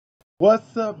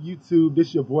What's up, YouTube?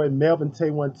 This your boy Melvin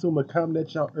Tay1 Tuma coming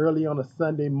at y'all early on a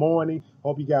Sunday morning.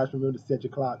 Hope you guys remember to set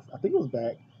your clocks. I think it was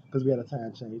back because we had a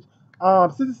time change.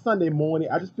 Since it's Sunday morning,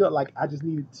 I just felt like I just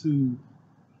needed to.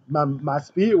 My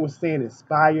spirit was saying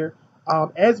inspire.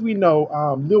 As we know,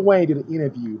 Lil Wayne did an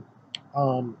interview,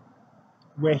 um,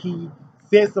 where he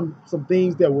said some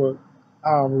things that were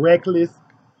reckless,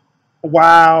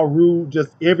 wild, rude,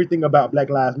 just everything about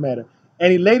Black Lives Matter.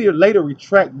 And he later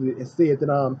retracted it and said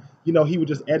that he was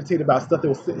just agitated about stuff that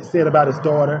was said about his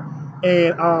daughter.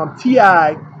 And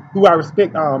Ti, who I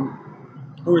respect,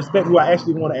 who I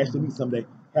actually want to actually meet someday.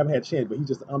 Haven't had a chance, but he's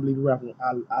just an unbelievable rapper.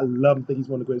 I love him. Think he's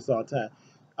one of the greatest of all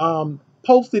time.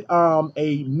 Posted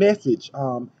a message,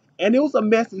 and it was a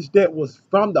message that was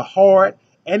from the heart,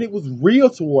 and it was real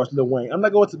towards Lil Wayne. I'm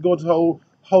not going to go to the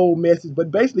whole message,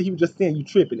 but basically he was just saying you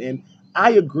tripping, and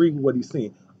I agree with what he's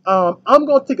saying. I'm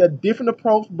going to take a different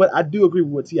approach, but I do agree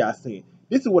with what T.I. is saying.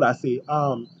 This is what I say.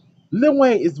 Lil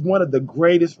Wayne is one of the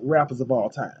greatest rappers of all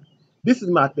time. This is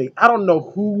my thing. I don't know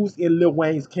who's in Lil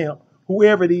Wayne's camp.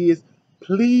 Whoever it is,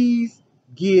 please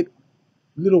get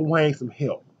Lil Wayne some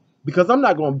help. Because I'm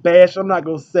not gonna bash. I'm not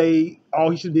gonna say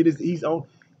all he should do is he's on.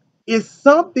 It's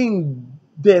something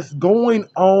that's going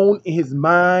on in his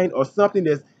mind, or something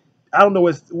that's I don't know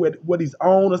what he's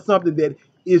on, or something that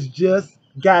is just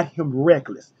got him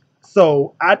reckless.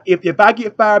 So if I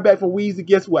get fired back from Weezy,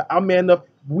 guess what? I'm man enough.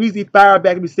 Weezy fired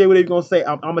back and me say whatever you're gonna say.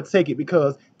 I'm gonna take it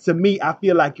because to me, I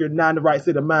feel like you're not in the right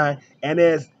state of mind. And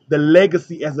as the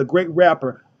legacy as a great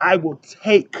rapper, I will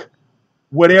take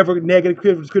whatever negative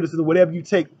criticism, whatever you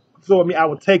take toward me, I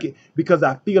will take it because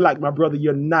I feel like my brother,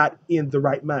 you're not in the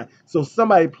right mind. So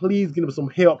somebody please give him some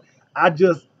help. I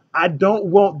don't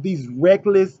want these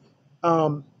reckless,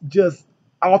 just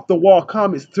off the wall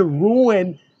comments to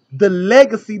ruin the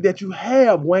legacy that you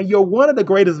have when you're one of the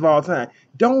greatest of all time.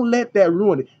 Don't let that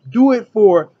ruin it. Do it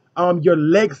for your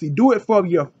legacy. Do it for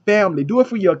your family. Do it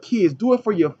for your kids. Do it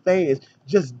for your fans.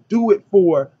 Just do it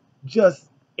for just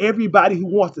everybody who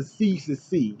wants to see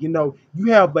succeed.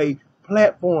 You have a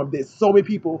platform that so many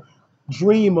people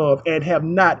dream of and have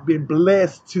not been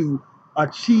blessed to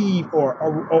achieve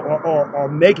or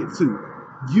make it to.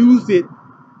 Use it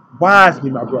wisely,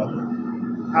 my brother.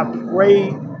 I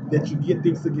pray that you get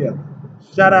things together.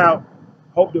 Shout out.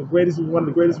 Hope one of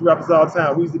the greatest rappers of all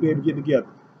time. We used to be able to get together.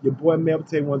 Your boy Melvin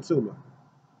Tay1 Tuma.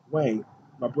 Wayne,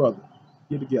 my brother.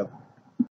 Get together.